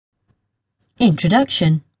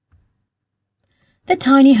Introduction. The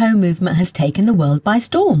tiny home movement has taken the world by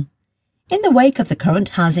storm. In the wake of the current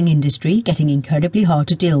housing industry getting incredibly hard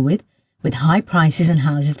to deal with high prices and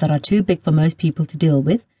houses that are too big for most people to deal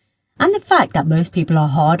with, and the fact that most people are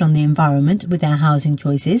hard on the environment with their housing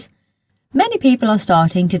choices, many people are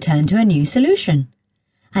starting to turn to a new solution.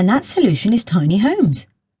 And that solution is tiny homes.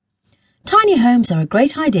 Tiny homes are a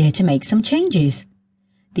great idea to make some changes.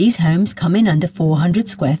 These homes come in under 400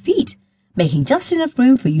 square feet, making just enough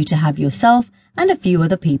room for you to have yourself and a few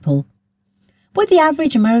other people. With the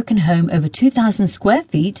average American home over 2,000 square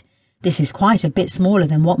feet, this is quite a bit smaller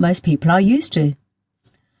than what most people are used to.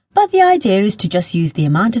 But the idea is to just use the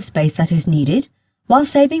amount of space that is needed, while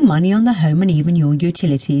saving money on the home and even your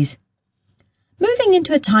utilities. Moving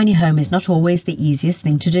into a tiny home is not always the easiest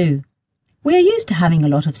thing to do. We are used to having a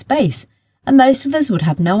lot of space, and most of us would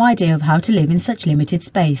have no idea of how to live in such limited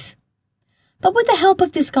space. But with the help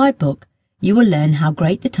of this guidebook, you will learn how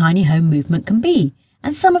great the tiny home movement can be,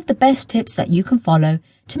 and some of the best tips that you can follow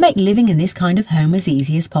to make living in this kind of home as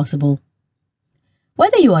easy as possible.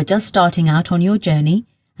 Whether you are just starting out on your journey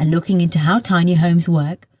and looking into how tiny homes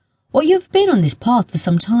work, or you have been on this path for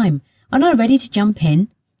some time and are ready to jump in,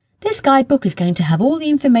 this guidebook is going to have all the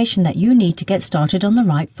information that you need to get started on the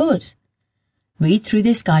right foot. Read through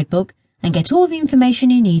this guidebook and get all the information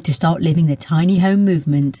you need to start living the tiny home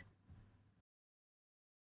movement.